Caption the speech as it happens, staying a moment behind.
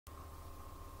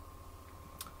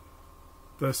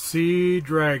The sea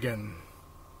dragon.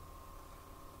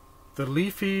 The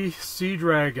leafy sea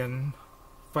dragon,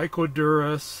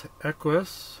 Phycodurus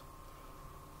equus,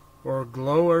 or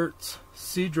Glowert's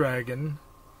sea dragon,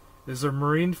 is a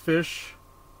marine fish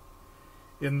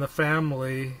in the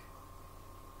family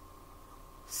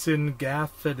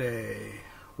Syngathidae,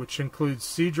 which includes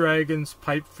sea dragons,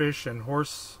 pipefish, and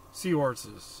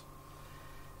seahorses.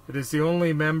 It is the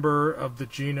only member of the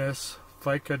genus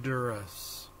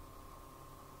Phycodurus.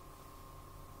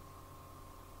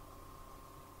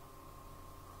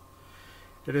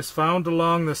 It is found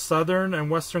along the southern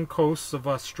and western coasts of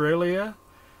Australia.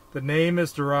 The name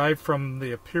is derived from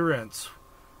the appearance,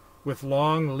 with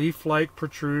long leaf-like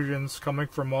protrusions coming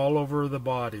from all over the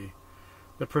body.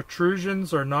 The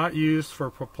protrusions are not used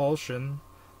for propulsion.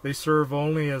 They serve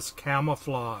only as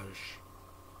camouflage.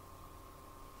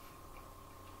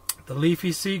 The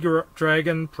leafy sea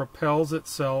dragon propels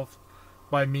itself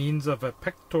by means of a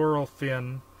pectoral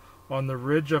fin on the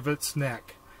ridge of its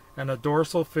neck and a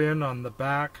dorsal fin on the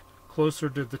back closer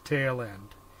to the tail end.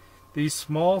 These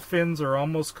small fins are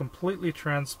almost completely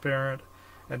transparent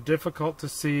and difficult to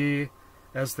see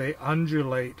as they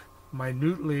undulate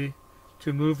minutely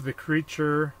to move the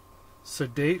creature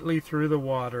sedately through the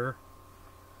water,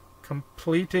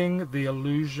 completing the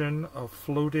illusion of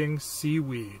floating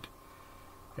seaweed.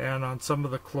 And on some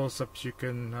of the close-ups you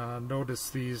can notice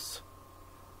these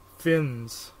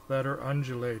fins that are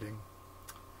undulating.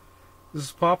 This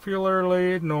is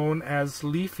popularly known as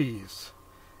leafies.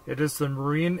 It is the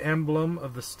marine emblem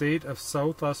of the state of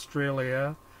South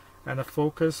Australia and a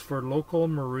focus for local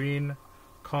marine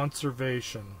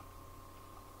conservation.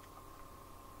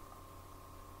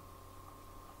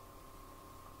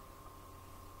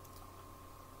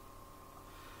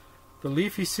 The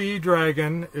leafy sea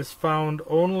dragon is found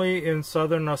only in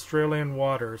southern Australian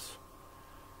waters.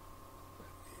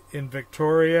 In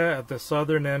Victoria at the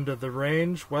southern end of the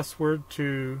range, westward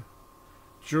to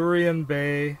Jurien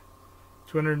Bay,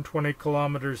 220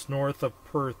 kilometers north of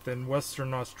Perth in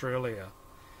Western Australia.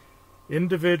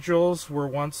 Individuals were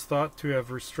once thought to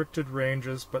have restricted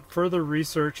ranges, but further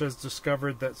research has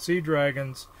discovered that sea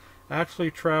dragons actually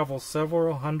travel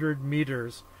several hundred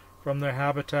meters from their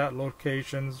habitat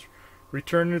locations,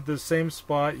 returning to the same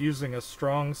spot using a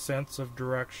strong sense of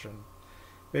direction.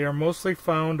 They are mostly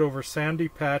found over sandy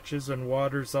patches and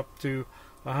waters up to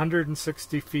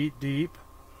 160 feet deep,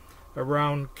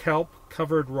 around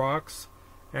kelp-covered rocks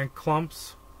and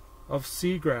clumps of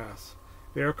seagrass.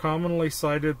 They are commonly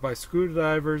sighted by scuba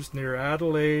divers near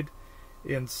Adelaide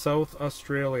in South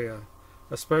Australia,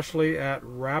 especially at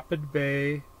Rapid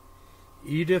Bay,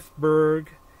 Edithburgh,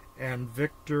 and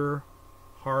Victor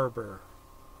Harbour.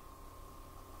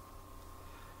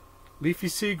 Leafy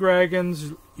sea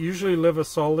dragons usually live a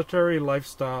solitary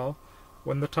lifestyle.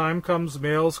 When the time comes,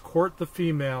 males court the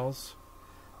females,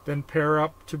 then pair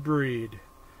up to breed.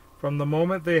 From the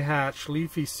moment they hatch,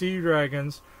 leafy sea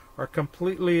dragons are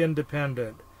completely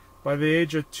independent. By the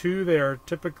age of 2, they are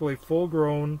typically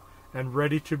full-grown and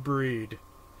ready to breed.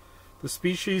 The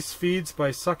species feeds by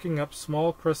sucking up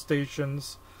small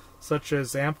crustaceans such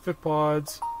as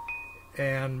amphipods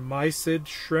and mysid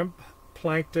shrimp,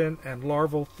 plankton, and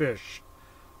larval fish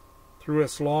through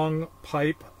its long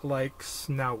pipe-like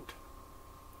snout.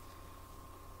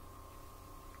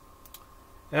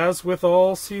 As with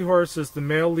all seahorses, the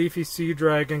male leafy sea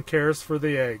dragon cares for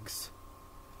the eggs.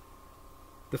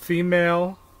 The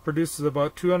female produces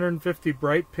about 250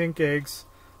 bright pink eggs,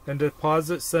 then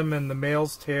deposits them in the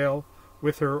male's tail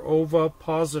with her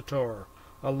ovipositor,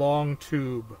 a long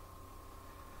tube.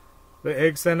 The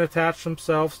eggs then attach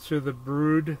themselves to the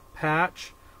brood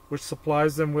patch, which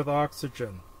supplies them with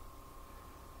oxygen.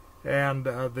 And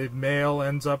the male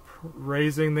ends up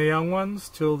raising the young ones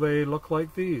till they look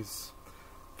like these.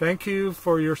 Thank you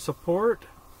for your support.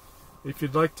 If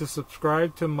you'd like to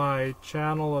subscribe to my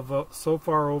channel of so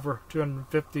far over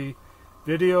 250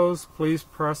 videos, please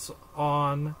press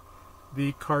on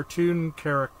the cartoon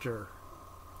character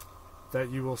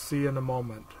that you will see in a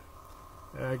moment.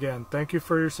 Again, thank you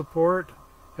for your support.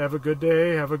 Have a good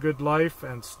day, have a good life,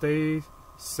 and stay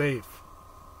safe.